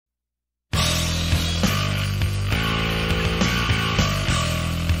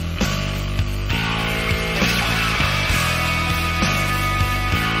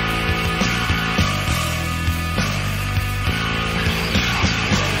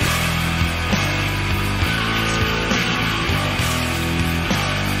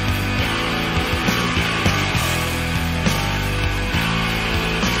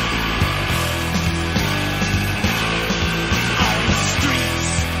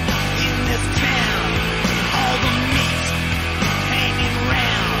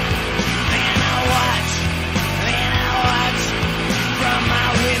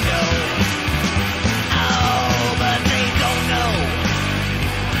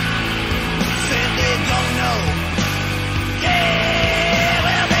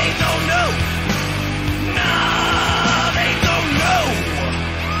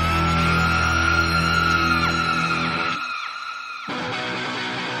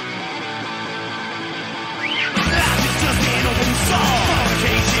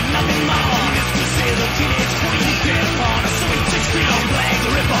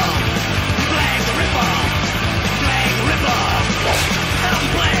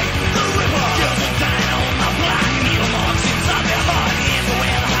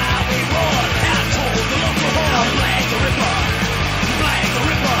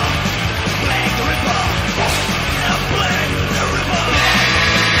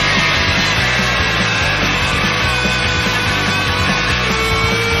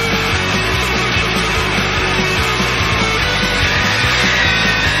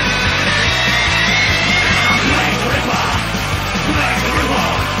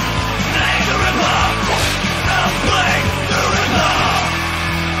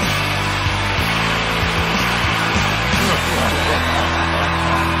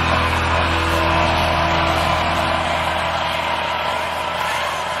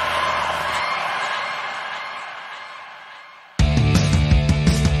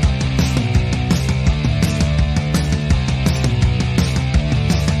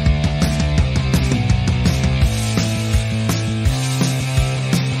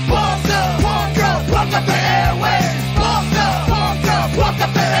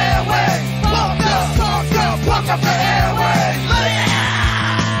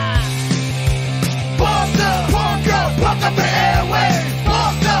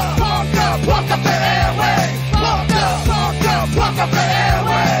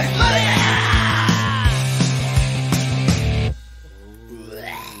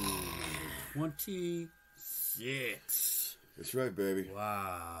6. That's right, baby.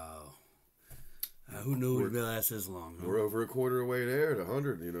 Wow. Who knew it would last this long? Huh? We're over a quarter away there at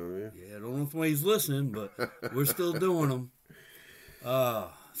 100, you know what I mean? Yeah, I don't know if anybody's listening, but we're still doing them. So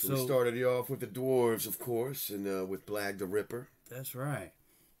we started you off with the Dwarves, of course, and with Blag the Ripper. That's right.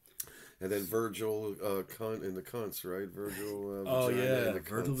 And then Virgil cunt and the cunts, right? Virgil and the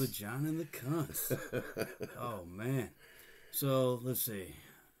Virgil Vagina and the Cunts. Oh, man. So, let's see.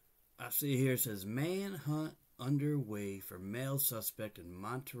 I see here it says, manhunt underway for male suspect in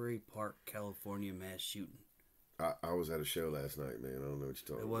Monterey Park, California mass shooting. I was at a show last night, man. I don't know what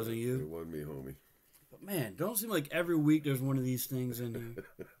you're talking about. It wasn't you? It wasn't me, homie. But, man, don't it seem like every week there's one of these things in here?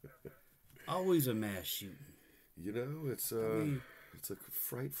 Always a mass shooting. You know, it's a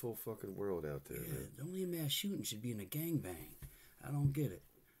frightful fucking world out there. Yeah, man. the only mass shooting should be in a gangbang. I don't get it.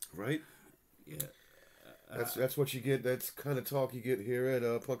 Right? Yeah. That's what you get. That's kind of talk you get here at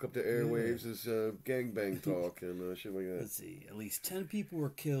Punk Up the Airwaves is gangbang talk and shit like that. Let's see. At least 10 people were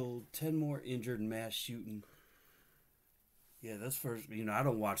killed, 10 more injured in mass shooting. Yeah, that's first. You know, I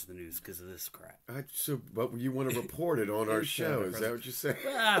don't watch the news because of this crap. But you want to report it on our show? Is that what you're saying?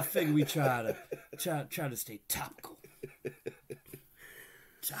 Well, I figure we try to stay topical.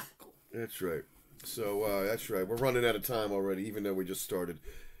 Topical. That's right. So that's right. We're running out of time already, even though we just started.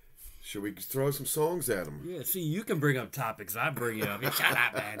 Should we throw some songs at them? Yeah, see, you can bring up topics. I bring it up. Shut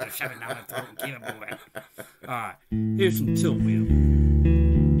up, man. Just shove it down my throat and keep it moving. All right. Here's some Tiltwheel.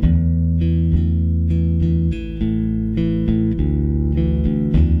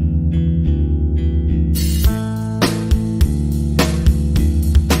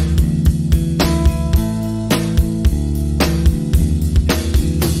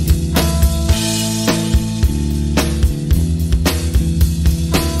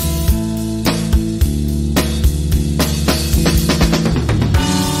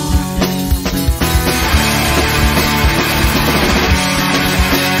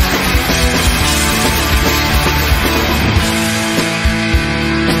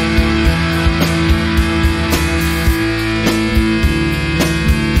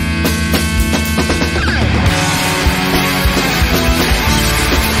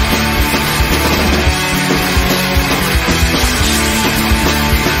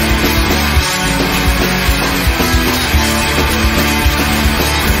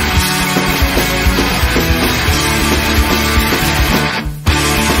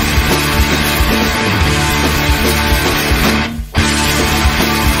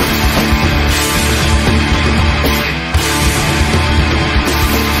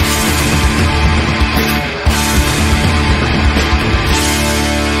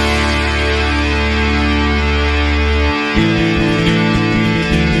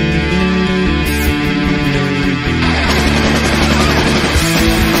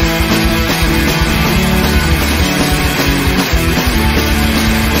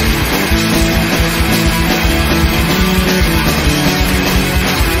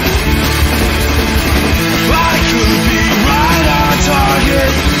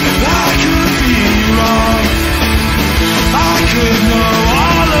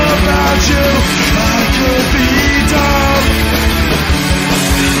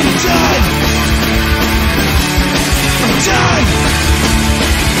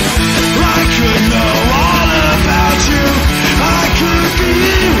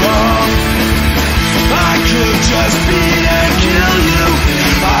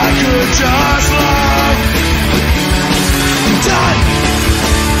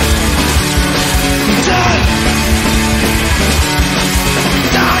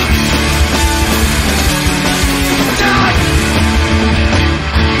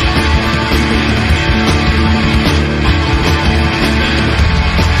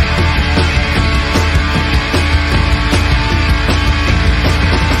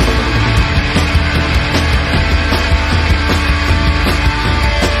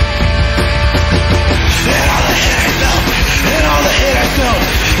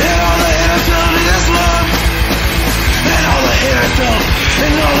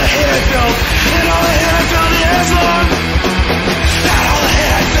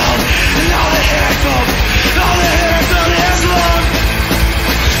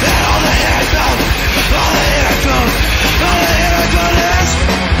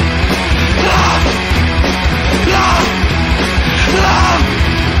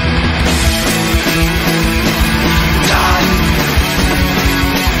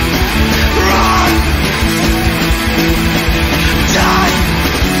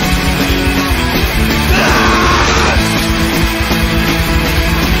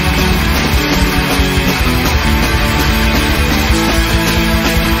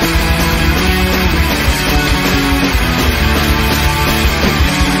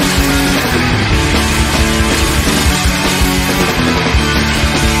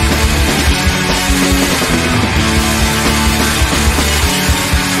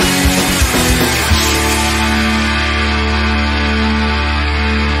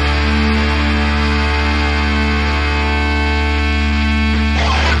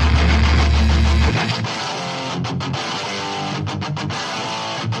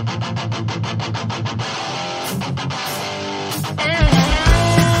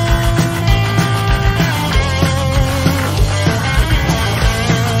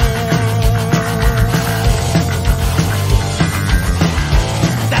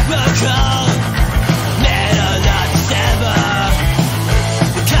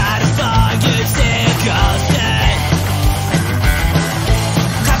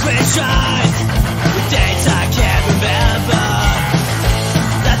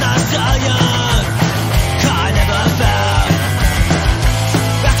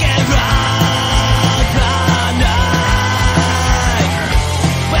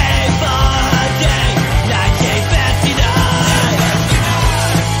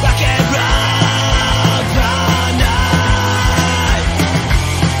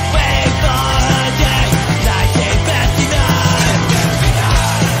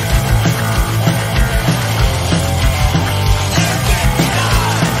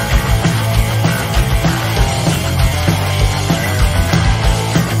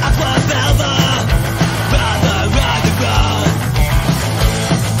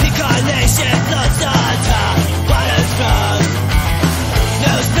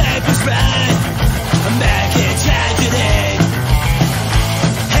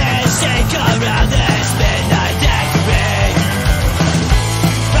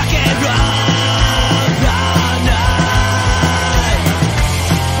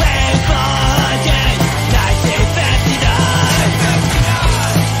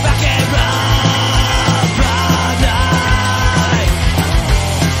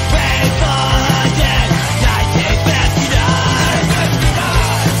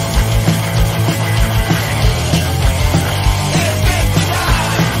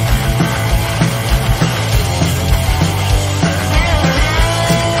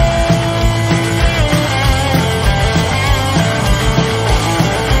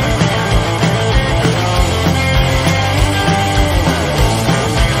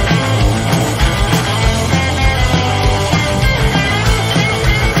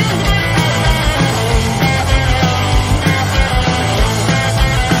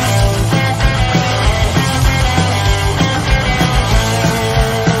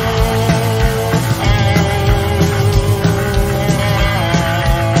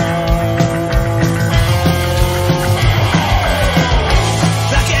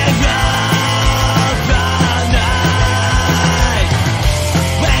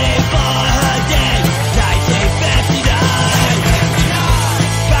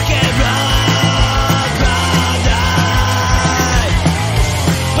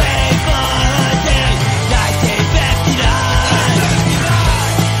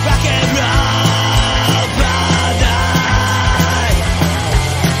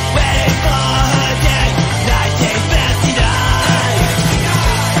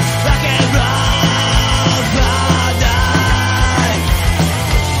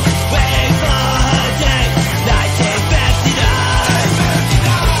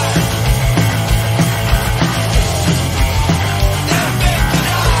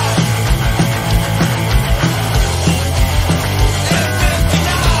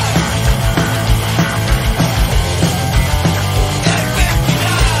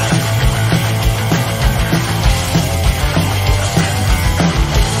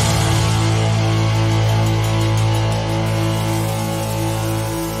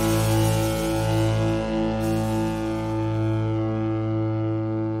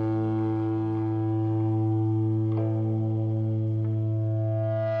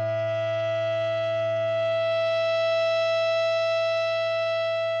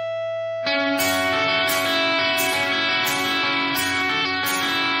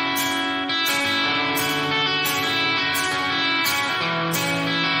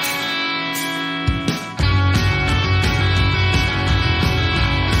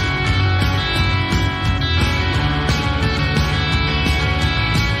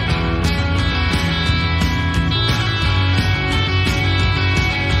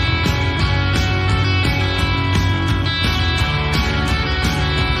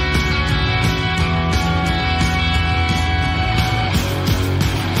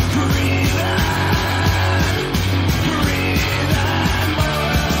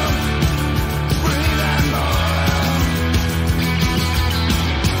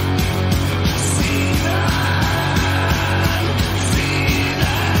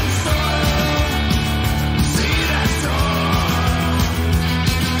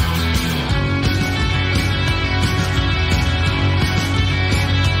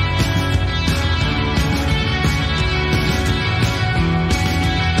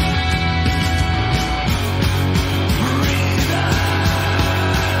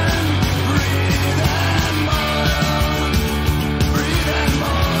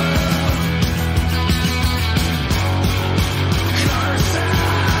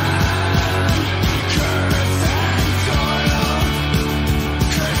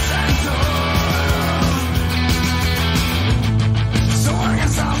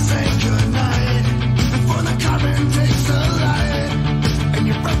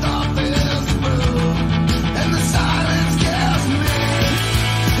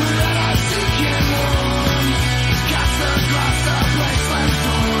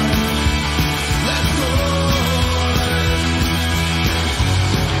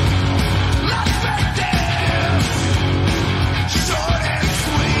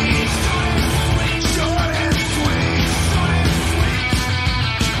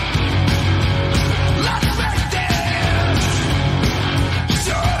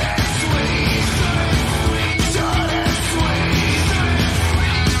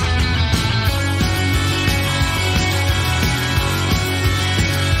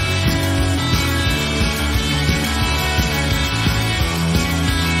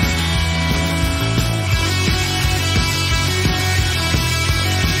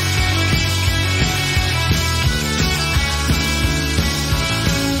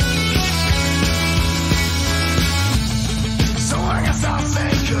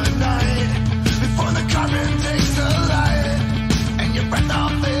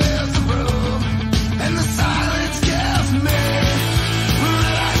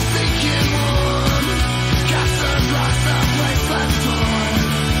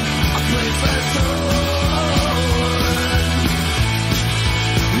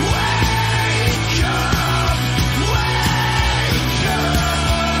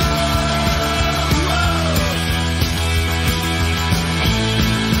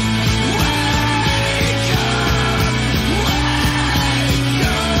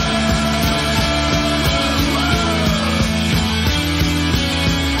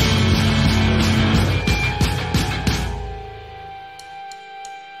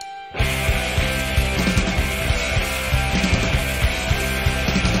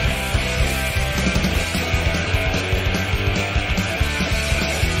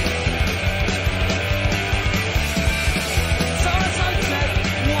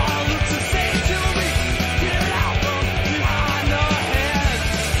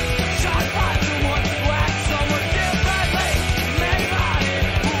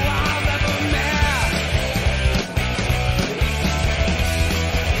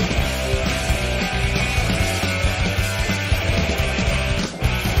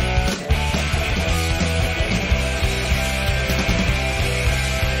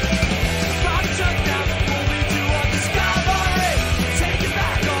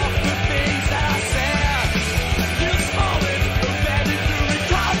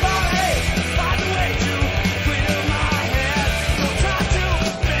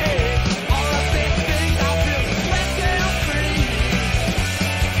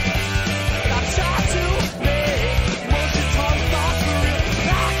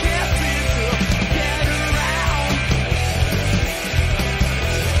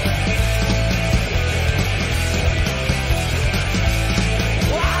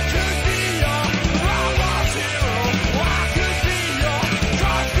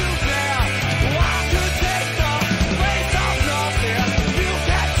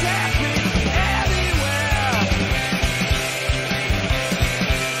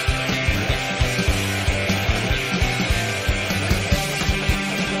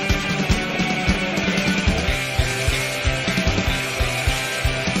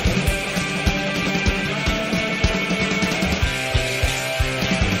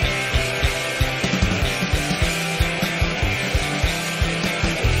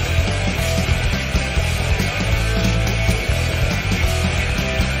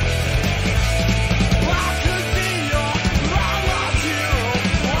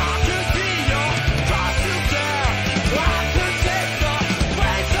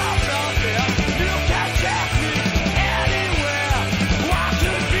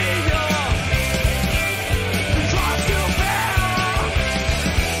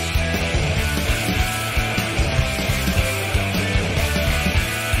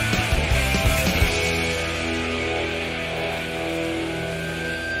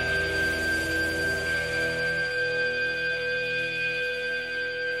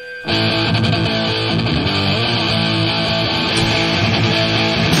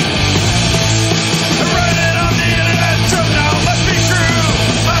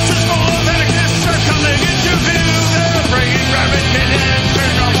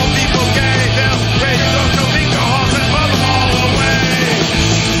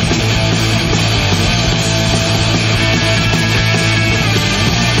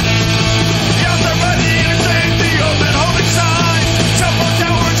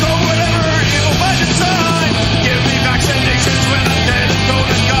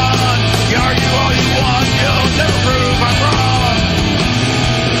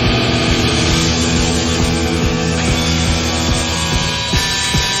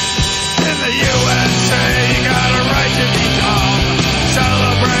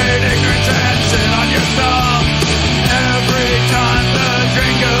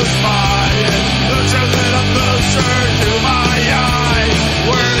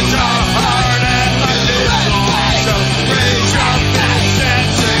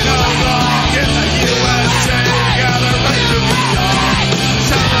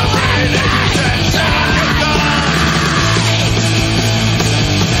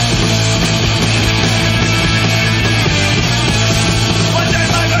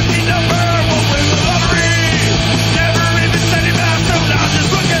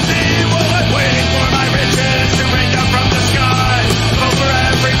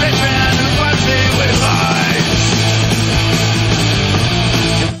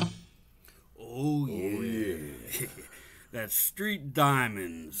 Street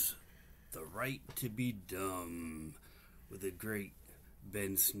Diamonds, The Right to Be Dumb, with a great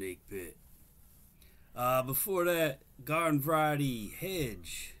Ben Snake bit. Before that, Garden Variety,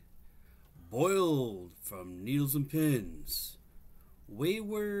 Hedge, Boiled from Needles and Pins,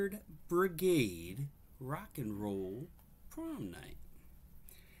 Wayward, Brigade, Rock and Roll, Prom Night.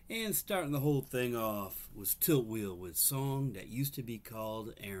 And starting the whole thing off was Tiltwheel with Song That Used to Be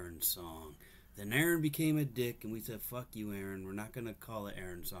Called Aaron's Song. Then Aaron became a dick, and we said, fuck you, Aaron. We're not going to call it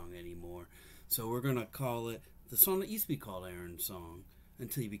Aaron's Song anymore. So we're going to call it the song that used to be called Aaron's Song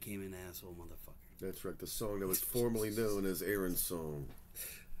until he became an asshole motherfucker. That's right, the song that was formerly known as Aaron's Song.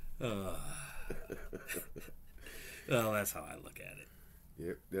 Well, that's how I look at it.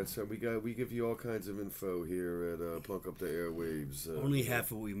 Yep, that's how we give you all kinds of info here at Punk Up the Airwaves. Only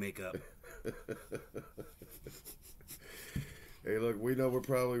half of what we make up. Hey, look, we know we're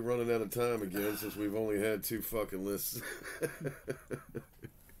probably running out of time again since we've only had 2 fucking lists.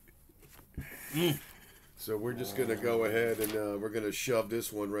 So we're just going to go ahead and we're going to shove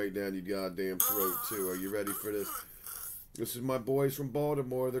this one right down your goddamn throat, too. Are you ready for this? This is my boys from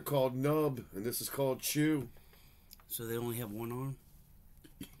Baltimore. They're called Nub, and this is called Chew. So they only have one arm?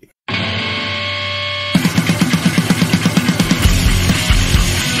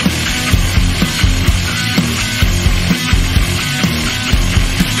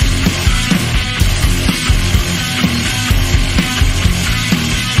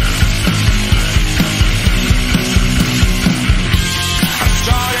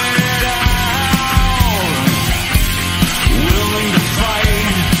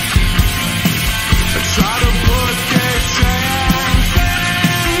 Try to put this in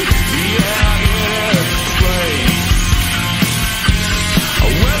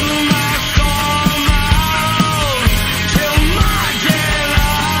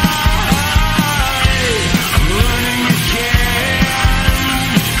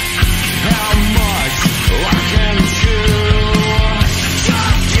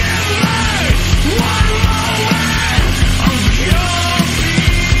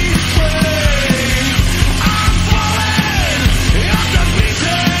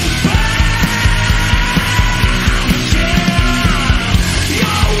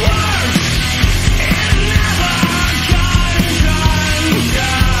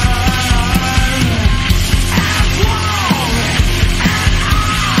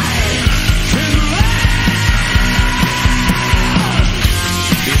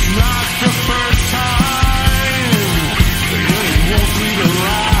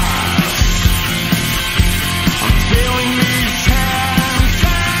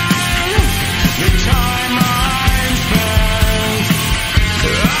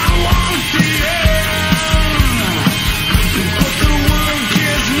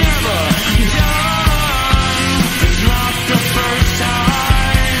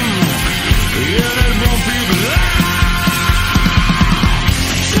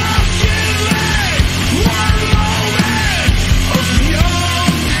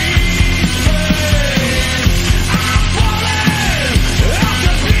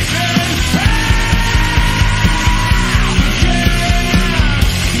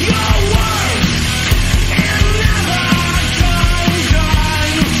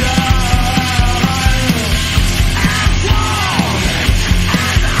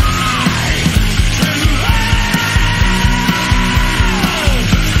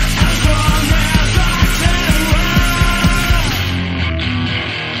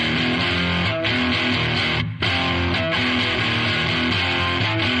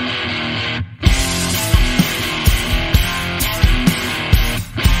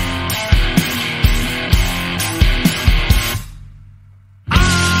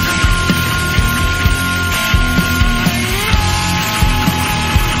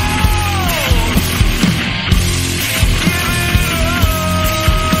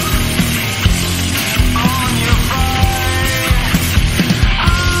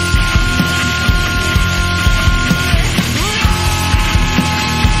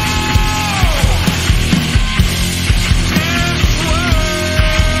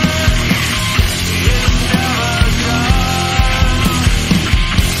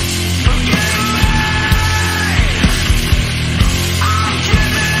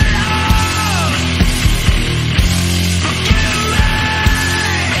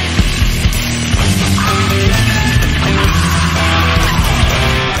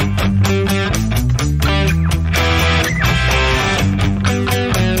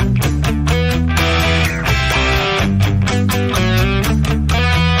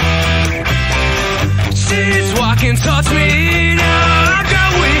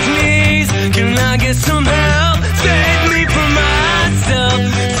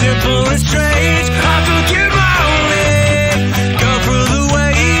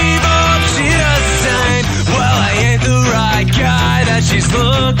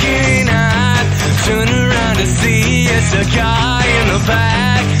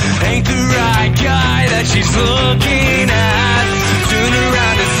that she's looking at. Turn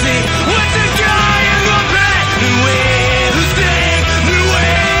around to see what the guy in the back. New way to sing, new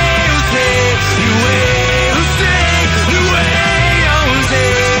way to sing, new way to sing, new way to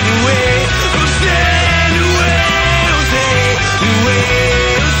sing, new way to sing, new way to sing, new way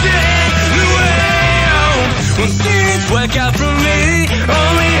to sing, new way. When things work out for me,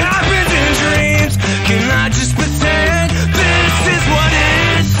 only happens in dreams. Can I just pretend this is what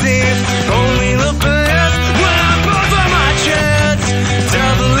it seems? Only look left when I fall for my chance.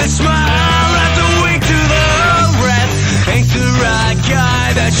 Devilish smile at the wink to the rest. Ain't the right guy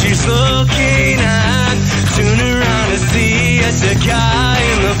that she's looking at. Turn around to see it's the guy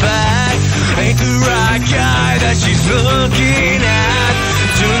in the back. Ain't the right guy that she's looking at.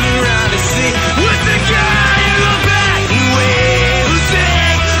 Turn around to see what's the guy in the back. New way to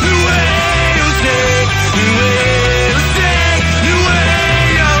sing, new way to sing, new way to sing, new way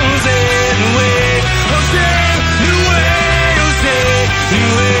to sing, new way to sing, new way to sing, new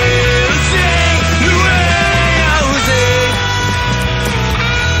way to sing, new way to sing.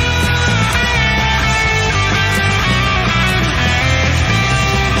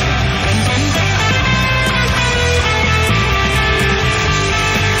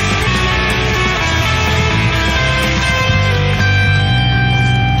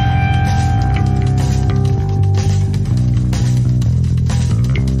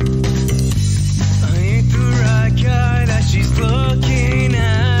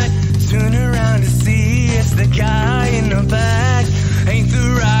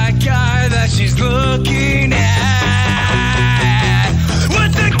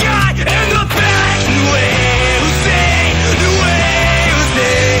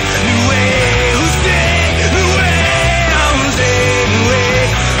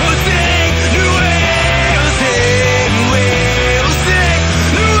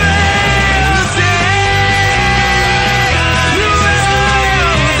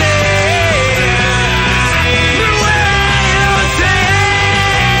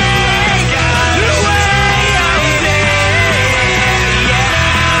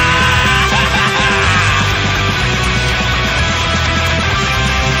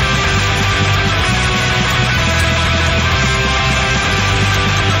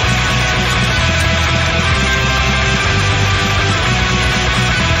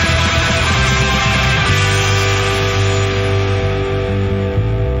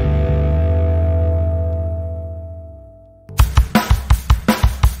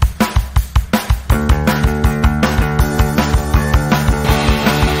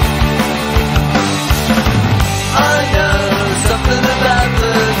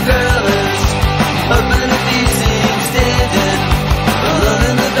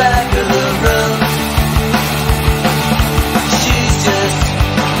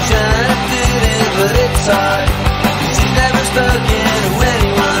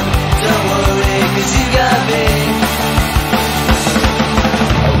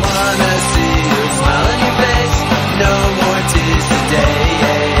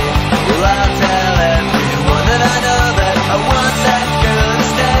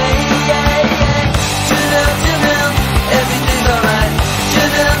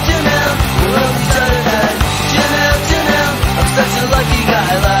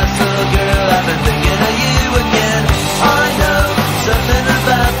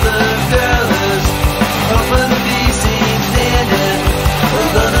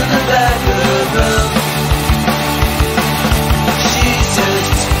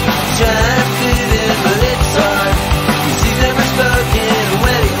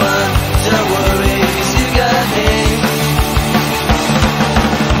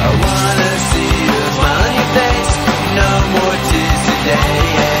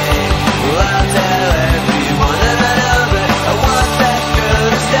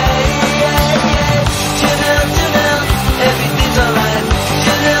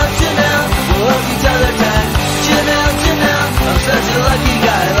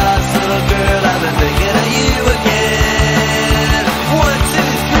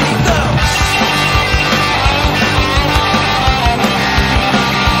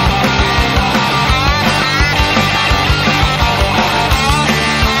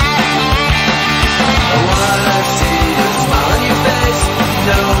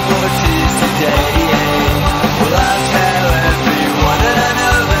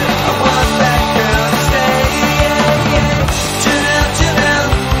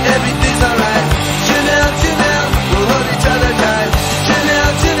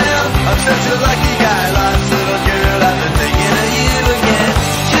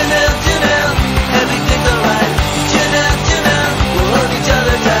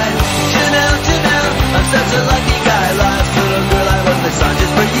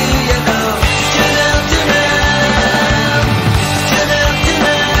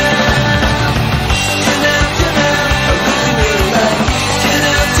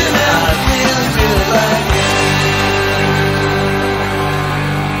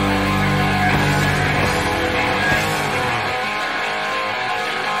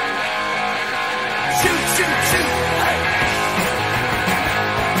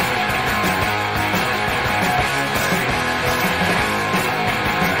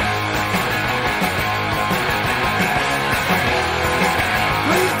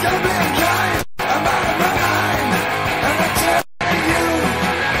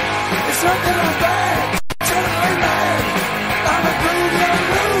 something I'm bad, totally mad. I'm a blue young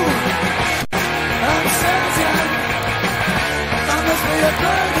blue. I'm certain I must be a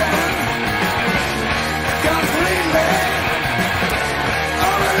burden. Completely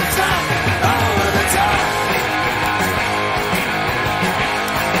over the top, over the top.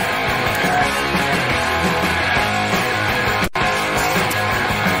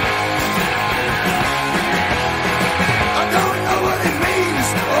 I don't know what it means.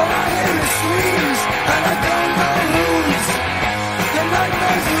 All I hear is screams, and I don't know whose. The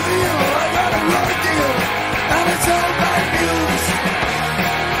nightmares are real. I got a raw deal, and it's all bad news.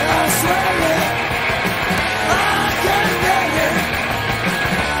 I swear it, I can't get it.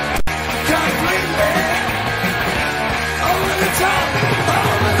 Completely over the top,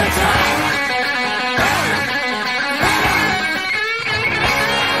 over the top.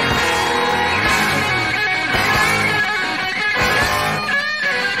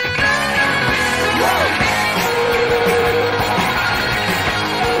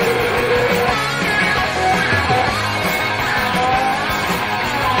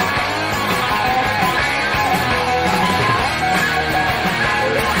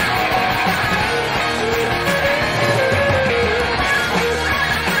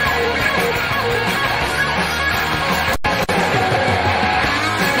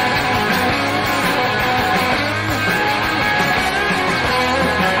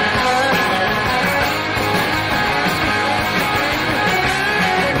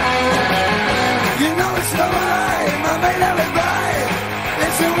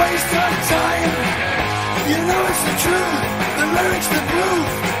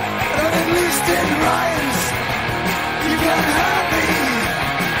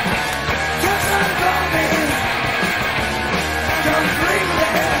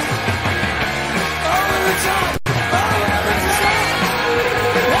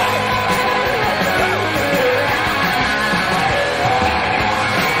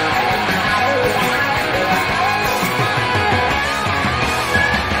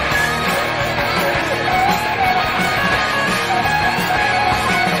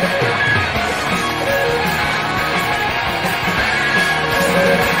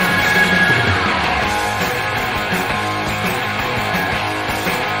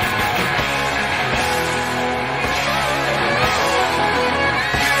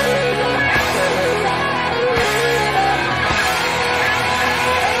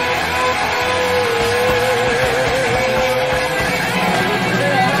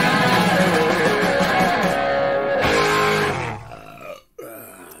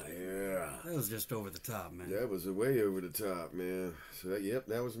 Way over the top, man. So that, yep,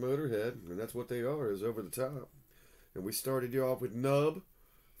 that was Motorhead, and that's what they are, is over the top. And we started you off with Nub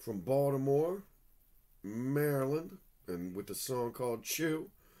from Baltimore, Maryland, and with the song called Chew.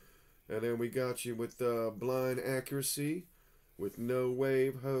 And then we got you with Blind Accuracy with No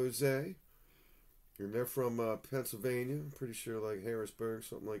Wave Jose. And they're from Pennsylvania, I'm pretty sure, like Harrisburg,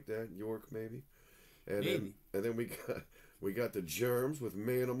 something like that, York maybe. And then we got the Germs with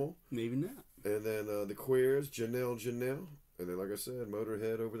Manimal. Maybe not. And then the Queers, Jannelle. And then, like I said,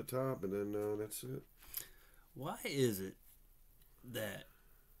 Motorhead over the top. And then that's it. Why is it that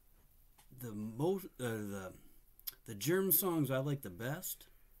the Germ songs I like the best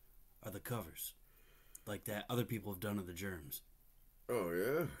are the covers, like that other people have done of the Germs? Oh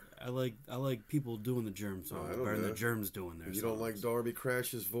yeah. I like people doing the Germ songs better than the Germs doing their songs. You don't like Darby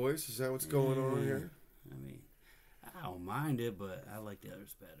Crash's voice? Is that what's going on here? I mean, I don't mind it, but I like the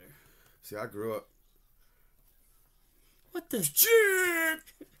others better. See, I grew up. What the shit?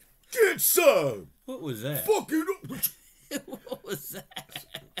 Get some. What was that? Fucking. What was that?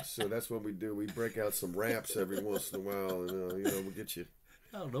 So that's what we do. We break out some raps every once in a while, and we'll get you.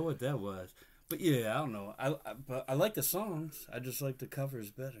 I don't know what that was, but yeah, I don't know. But I like the songs. I just like the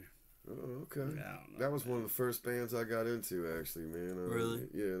covers better. Oh, okay. Yeah, that was one of the first bands I got into, actually, man. Really?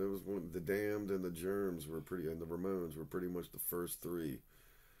 Yeah, there was one. The Damned and the Germs were and the Ramones were pretty much the first three.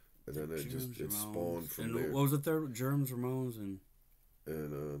 And then it spawned from and there. What was the third? Germs, Ramones, and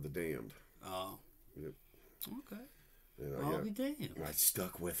the Damned. Oh. Yep. Okay. And I'll be damned. I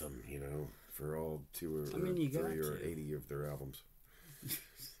stuck with them, for all 2 or 3 or 80 of their albums.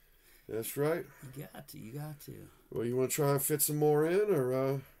 That's right. You got to. Well, you want to try and fit some more in,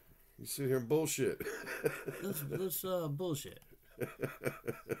 or you sit here and bullshit? Let's bullshit.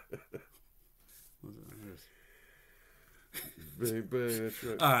 Bang, bang, that's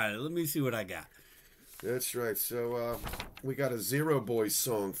right. All right, let me see what I got. That's right. So we got a Zero Boys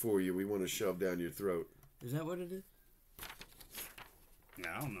song for you. We want to shove down your throat. Is that what it is? No,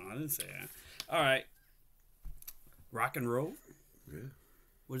 I don't know. I didn't say that. All right. Rock and roll. Yeah.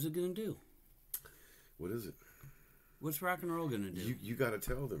 What is it gonna do? What is it? What's rock and roll gonna do? You got to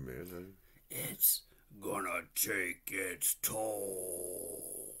tell them, man. It's gonna take its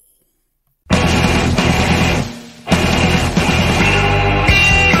toll.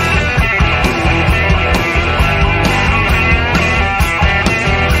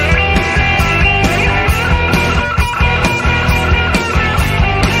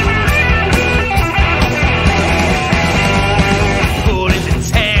 Pull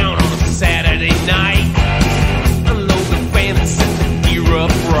into town on a Saturday night. Unload the van and set the gear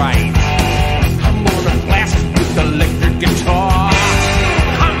up right. I'm gonna blast with electric guitar.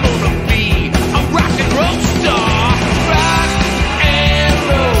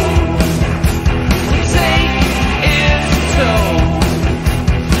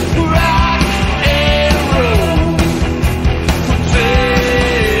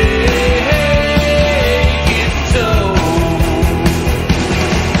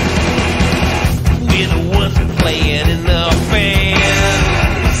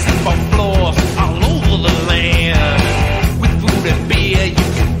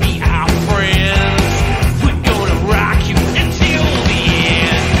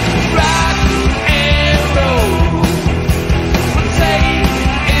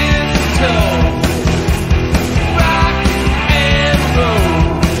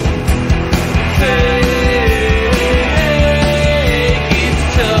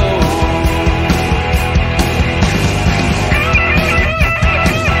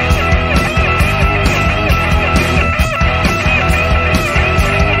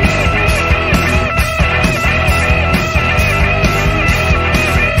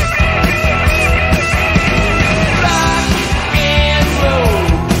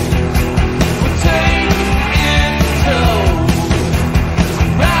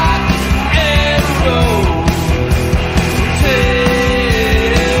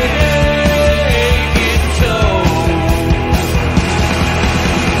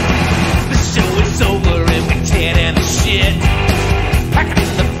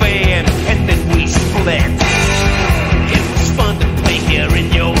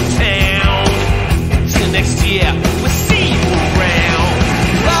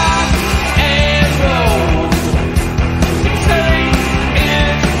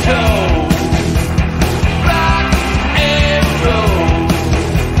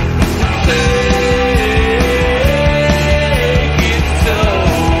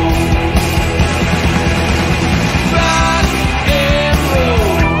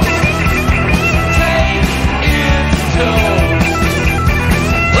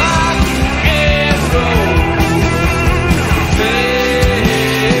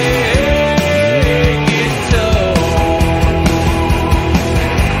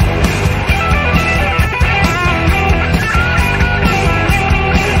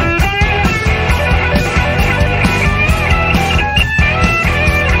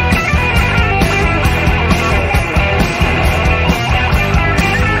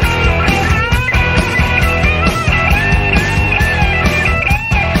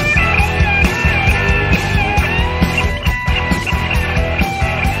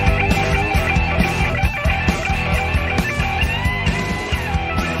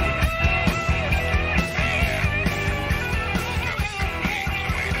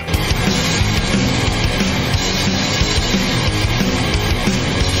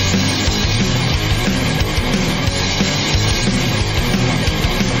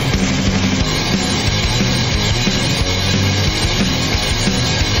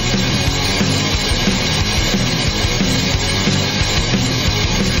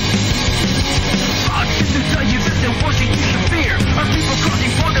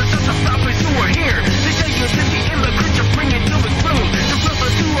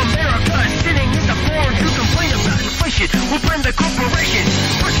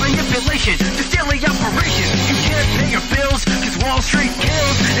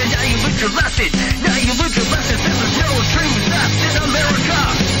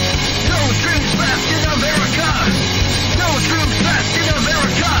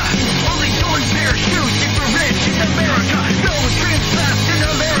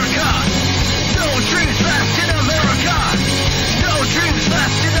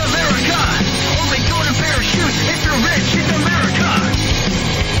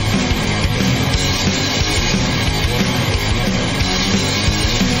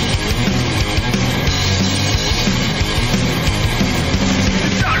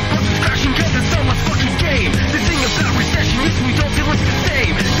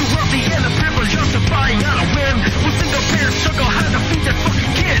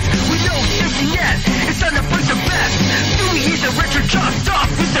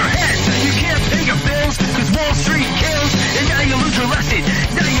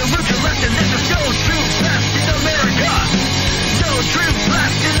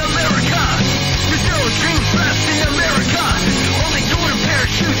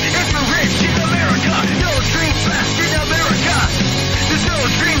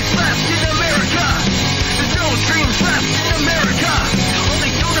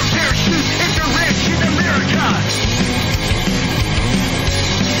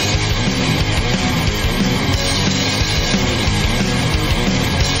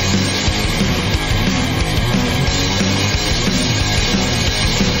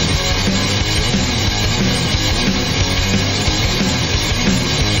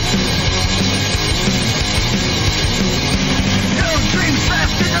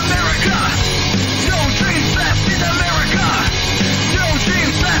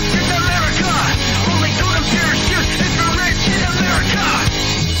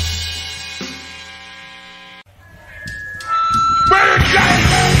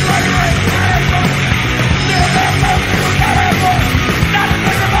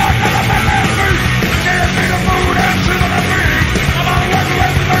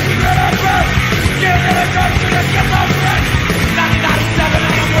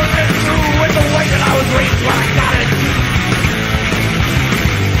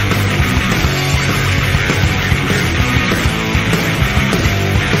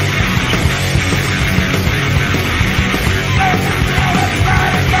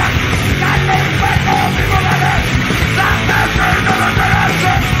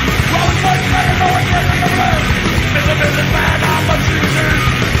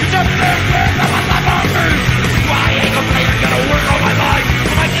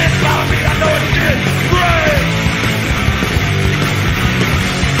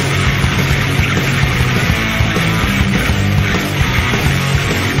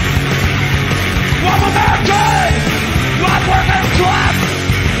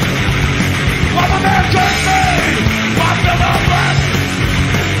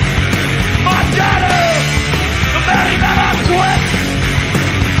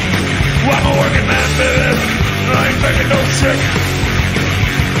 taking no shit.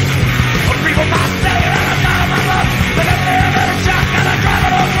 People not saying that I'm not my love. But I'm there in a shotgun, I'm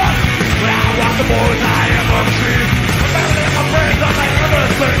driving on truck. When I walk the boys, I am upset. I'm family and my friends, I'm like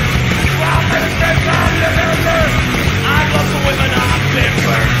everything. Well, I'm in a dead time, living. I love the women, I'm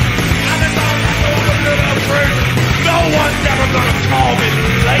different. I'm in all that old little prison. No one's ever gonna call me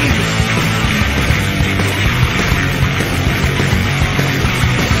lazy.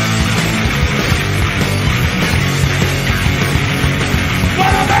 What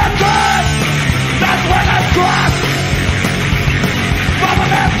a man does, that's when I trust. From a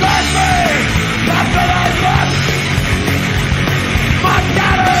man does me, that's when I trust. My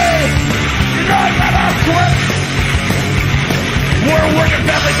daddy, you know I never quit. We're a working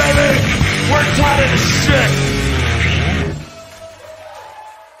family, baby. We're tired of this shit.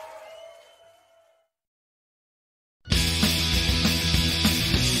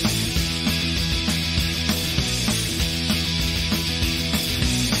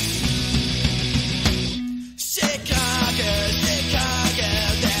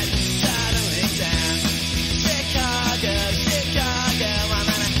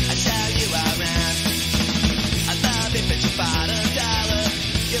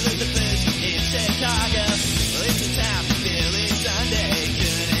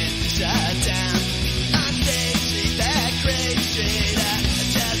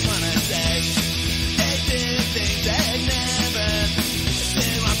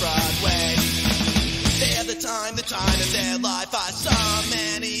 The time of their life, I saw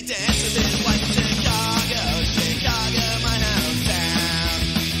many dances like Chicago, Chicago, my hometown.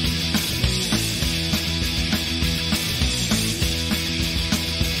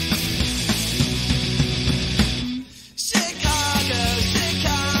 Chicago,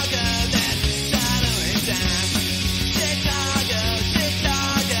 Chicago, then settling down. Chicago,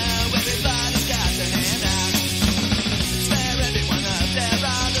 Chicago, everybody's got their hand out. Swear everyone up there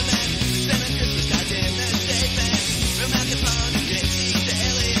rather than spending Christmas night in the state band. Romantic fun and Dixie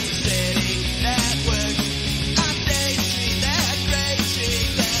Daily in the city network. On State Street, that great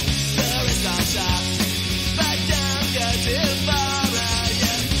street, that tourist all shop. But don't go too far, or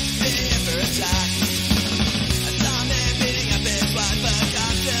you'll be in for a shock. I saw a man beating up his wife, but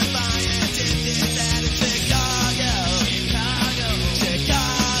cock-defiant did that in Chicago. Chicago,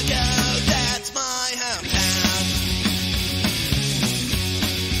 Chicago, that's my hometown.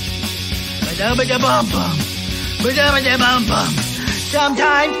 Ba-da-ba-da-bum-bum. Ba-da-ba-da-bum-bum.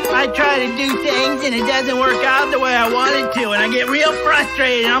 Sometimes I try to do things and it doesn't work out the way I want it to, and I get real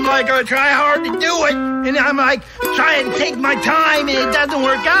frustrated. I'm like, I try hard to do it, and I'm like trying to take my time, and it doesn't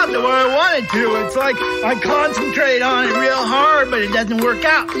work out the way I want it to. It's like I concentrate on it real hard, but it doesn't work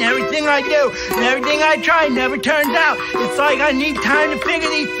out, and everything I do and everything I try never turns out. It's like I need time to figure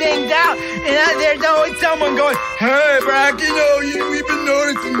these things out, and there's always someone going, "Hey, Brak, you know, we've been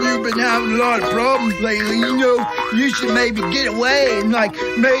noticing you've been having a lot of problems lately. You know, you should maybe get away. And like,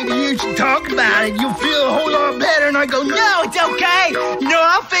 maybe you should talk about it. You'll feel a whole lot better." And I go, "No, it's okay. You know,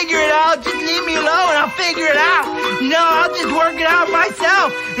 I'll figure it out. Just leave me alone. I'll figure it out. You know, I'll just work it out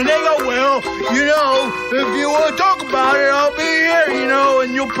myself." And they go, "Well, you know, if you want to talk about it, I'll be here, you know,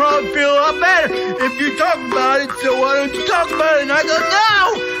 and you'll probably feel a lot better if you talk about it. So why don't you talk about it?" And I go,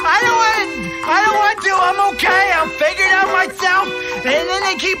 "No, I don't want to. I'm okay. I'll figure it out myself." And then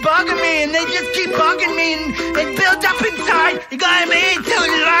they keep bugging me, and they just keep bugging me, and it builds up inside. You got me into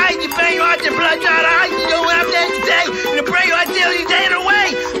the light. You bring you out the bloodshot eyes. You don't have to say. And you bring you out till you take it away.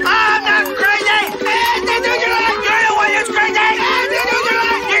 I'm not crazy. And they do your life. You're the one who's crazy. And they do your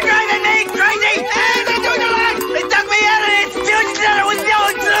life. You're driving me crazy. And they do your life. They took me out of the institution center with no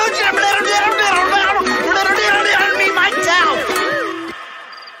solution. Me myself.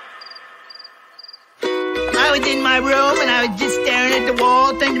 I was in my room and I was just staring at the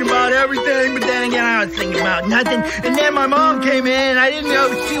wall thinking about everything, but then again I was thinking about nothing. And then my mom came in and I didn't know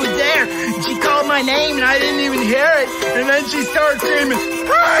she was there. And she called my name and I didn't even hear it. And then she started screaming,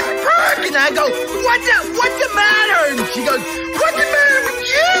 "Brak, Brak!" And I go, what's the matter?" And she goes, "What's the matter with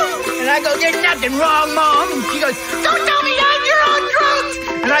you?" And I go, "There's nothing wrong, Mom." And she goes, "Don't tell me that, you're on drugs."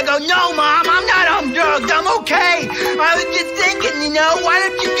 And I go, "No, Mom, I'm not on drugs. I'm okay. I was just thinking, you know, why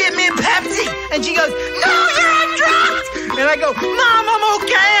don't you give me a Pepsi?" And she goes, "No, you're on drugs." And I go, "Mom, I'm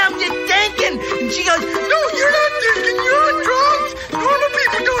okay. I'm just thinking." And she goes, "No, you're not thinking. You're on drugs. Normal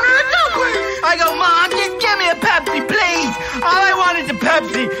people don't act that way." I go, "Mom, just give me a Pepsi, please. All I want is a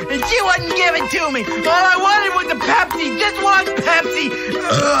Pepsi." And she wouldn't give it to me. All I wanted was a Pepsi. Just one Pepsi.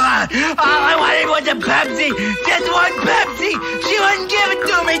 Ugh. All I wanted was a Pepsi. Just one Pepsi. She wouldn't give it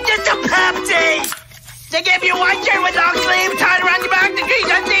to me. Just a Pepsi. They give you a white shirt with long sleeves tied around your back. The trees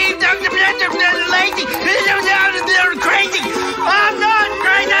are thieves. The lazy.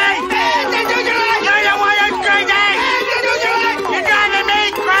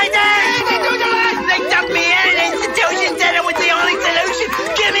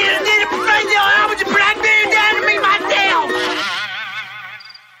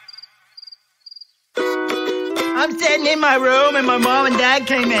 when my mom and dad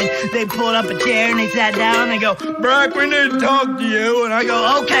came in, they pulled up a chair and they sat down and they go, Brak, we need to talk to you. And I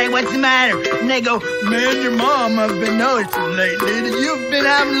go, okay, what's the matter? And they go, man, your mom, I've been noticing lately that you've been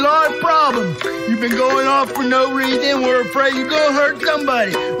having a lot of problems. You've been going off for no reason. We're afraid you're going to hurt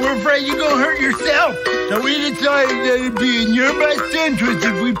somebody. We're afraid you're going to hurt yourself. So we decided that it'd be in your best interest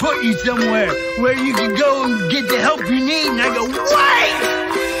if we put you somewhere where you can go and get the help you need. And I go, wait!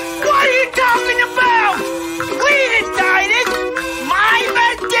 What are you talking about? We decided my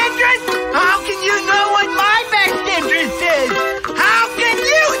best interest? How can you know what my best interest is? How can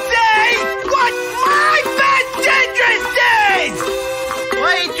you say what my best interest is? What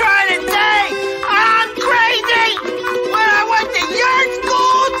are you trying to say? I'm crazy? When I went to your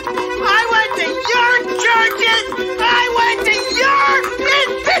schools, I went to your churches, I went to your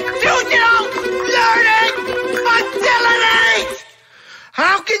institutional learning facilities.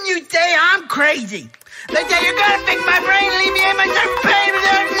 How can you say I'm crazy? They say you're gonna fix my brain, leave me in my pain,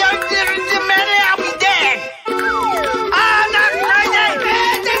 the minute I'll be dead. I'm not crazy.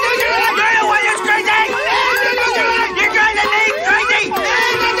 You're the one who's crazy. You're trying to make crazy.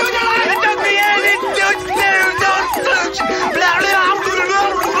 It took me in.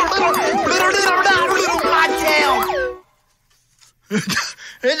 My tail.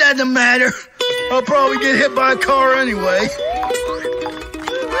 It doesn't matter. I'll probably get hit by a car anyway.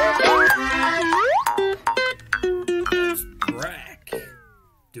 Brak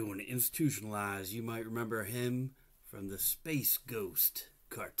doing Institutionalized. You might remember him from the Space Ghost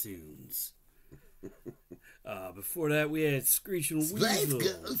cartoons. Before that, we had Screeching Weasel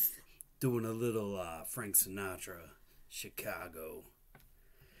doing a little Frank Sinatra, Chicago.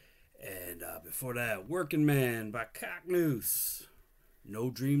 And before that, Working Man by Cocknoose.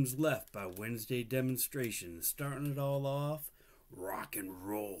 No Dreams Left by Wednesday Demonstration. Starting it all off, Rock and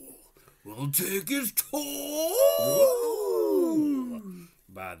Roll will take its toll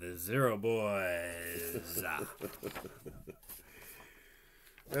by the Zero Boys.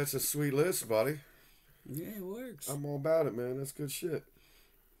 That's a sweet list, buddy. Yeah, it works. I'm all about it, man. That's good shit.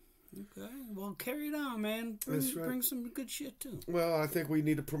 Okay, well, carry it on, man. That's right. Bring some good shit, too. Well, I think we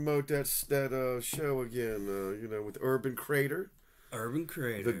need to promote that show again, with Urban Crater. Urban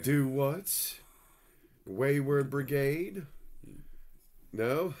Creator. The Do-Whats. Wayward Brigade.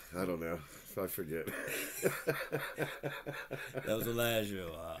 No? I don't know. I forget. That was the last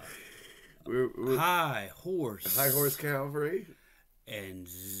show. We're High Horse Cavalry. and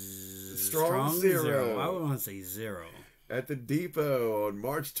Strong Zero. I would want to say Zero. At the Depot on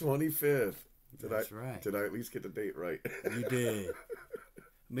March 25th. That's right. Did I at least get the date right? You did.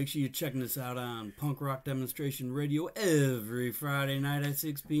 Make sure you're checking us out on Punk Rock Demonstration Radio every Friday night at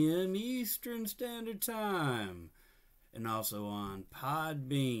 6 p.m. Eastern Standard Time. And also on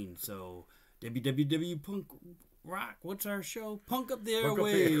Podbean. So, www.punkrock, what's our show? Punk Up the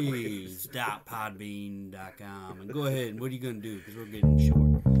Airwaves.podbean.com. And go ahead, what are you going to do? Because we're getting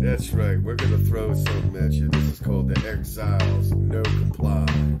short. That's right. We're going to throw something at you. This is called the Exiles. No Comply.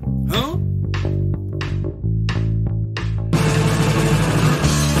 Huh?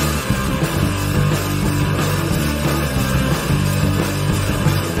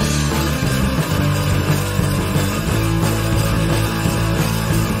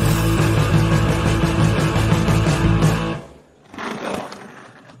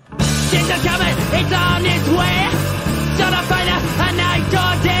 It's on its way. Son of fighter, a night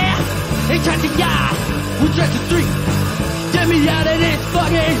or day. He tried to yard, we tried to street. Get me out of this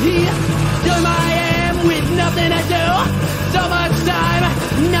fucking heat. Still I am with nothing to do. So much time,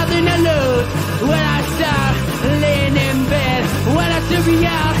 nothing to lose. When I start laying in bed, when I should be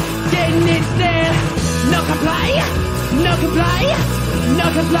out getting instead. No comply, no comply, no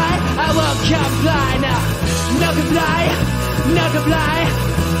comply. I won't comply now. No comply, no comply.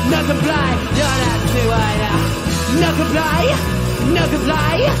 No comply, don't ask me why now. No comply, no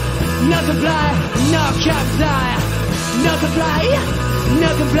comply, no comply, no comply. No comply, no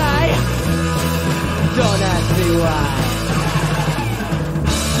comply, don't ask me why.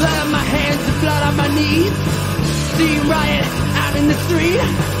 Blood on my hands and blood on my knees. Steam riot out in the street.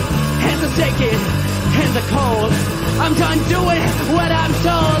 Hands are shaking, hands are cold. I'm done doing what I'm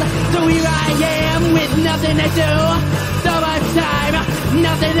told. So here I am with nothing to do. So much time,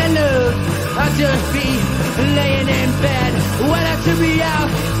 nothing to lose. I'll just be laying in bed when I should be out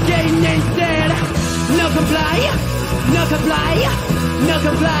skating instead. No comply, no comply, no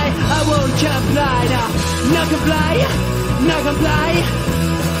comply. I won't comply now. No comply, no comply,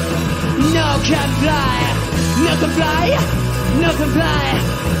 no comply, no comply, no comply,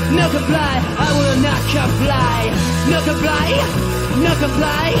 no comply. I will not comply. No comply, no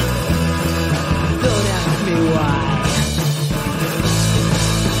comply. Don't ask me why.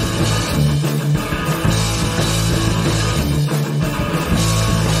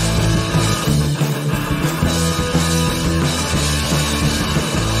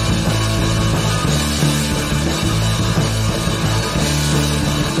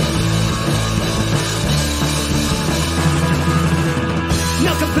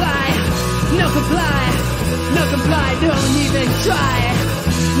 no comply, no comply, no comply, don't even try.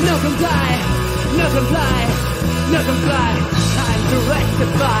 No comply, no comply, no comply, time to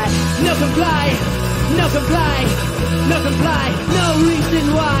rectify. No comply, no comply, no comply, no reason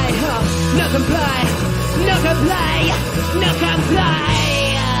why. No comply, no comply, no comply.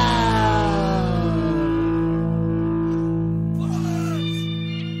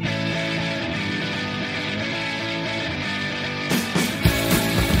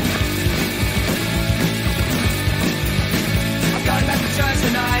 I'm going back to church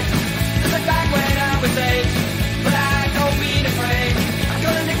tonight. Just like back when I was 8. But I don't mean afraid. I'm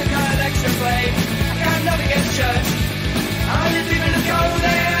gonna nick a collection plate. I got nothing against church. I need people to go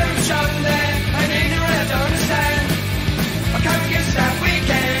there and show them. I need to really to understand. My congregation that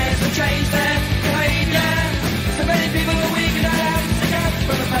weekend to change their behavior. So many people are weak and I have to stick out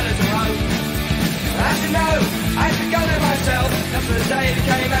from the fellas at home. I should know, I should go there myself. That's the day that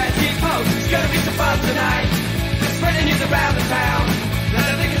came out cheap home. It's gonna be some fun tonight. Spreading news around the town. Let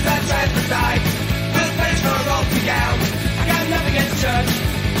the niggas that transvestite. Build place for a rocky gown. I got nothing against church.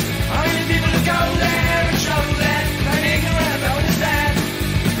 I need people to go there and show them. I'm ignorant, I don't understand.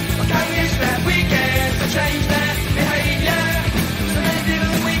 My congregation that weekend to change their behavior. So many people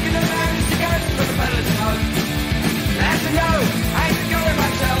are weak and around to go from the fellas at home. I should know, I should go with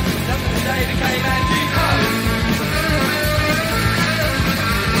myself. That's the day that came out deep home.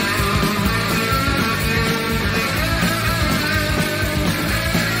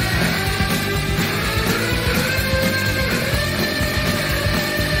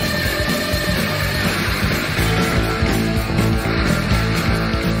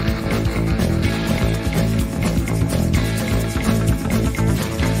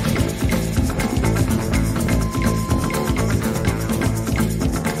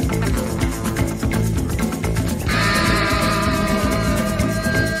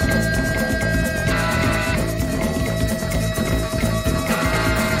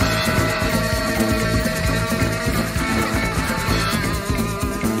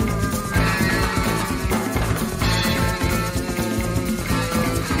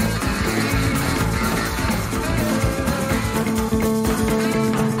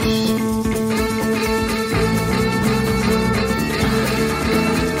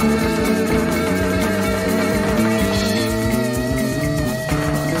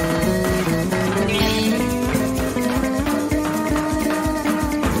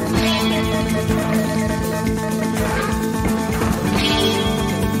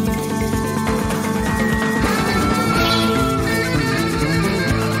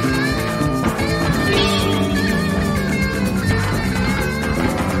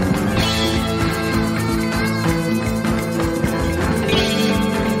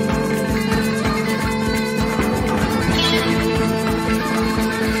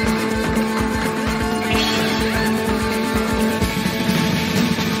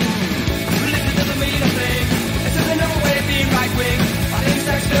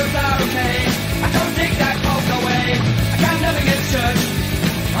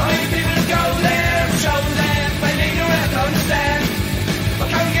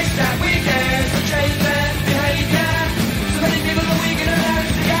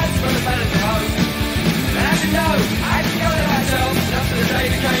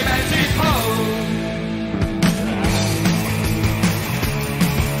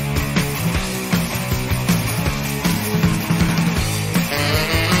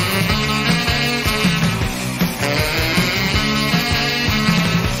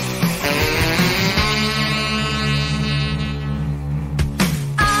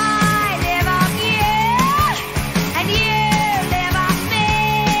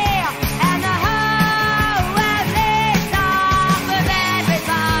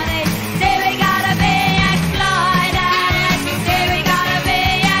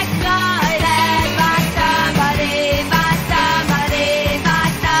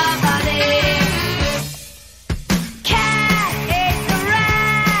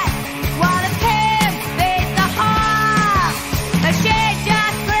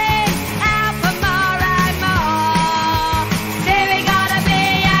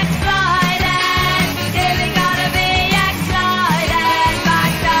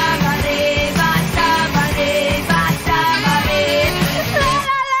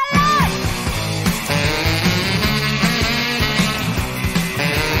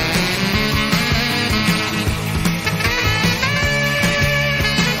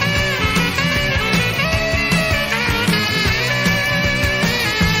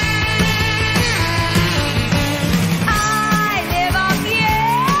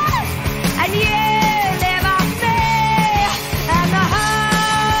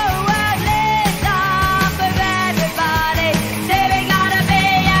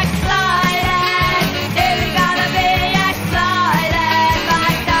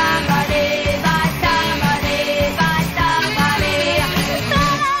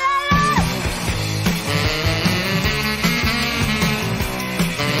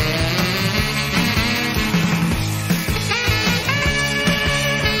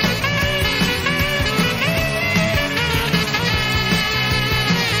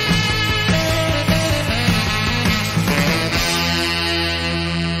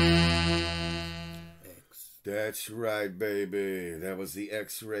 That's right, baby. That was the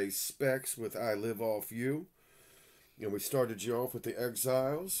X-Ray Spex with I Live Off You. And we started you off with the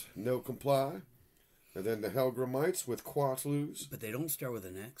Exiles, No Comply. And then the Hellgramites with Quatloos. But they don't start with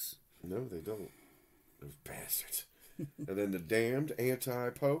an X. No, they don't. Those bastards. And then the Damned,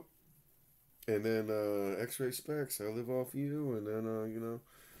 Anti-Pope. And then X-Ray Spex, I Live Off You. And then,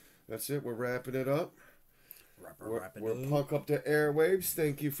 that's it. We're wrapping it up. We're Punk Up the Airwaves.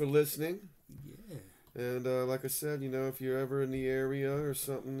 Thank you for listening. Yeah. And like I said, if you're ever in the area or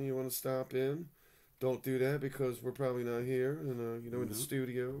something you want to stop in, don't do that because we're probably not here. And, in the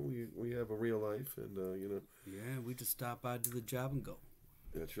studio, we have a real life. And, Yeah, we just stop by, do the job, and go.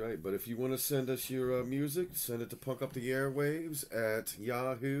 That's right. But if you want to send us your music, send it to punkuptheairwaves at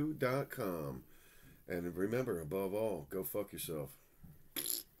yahoo.com. And remember, above all, go fuck yourself.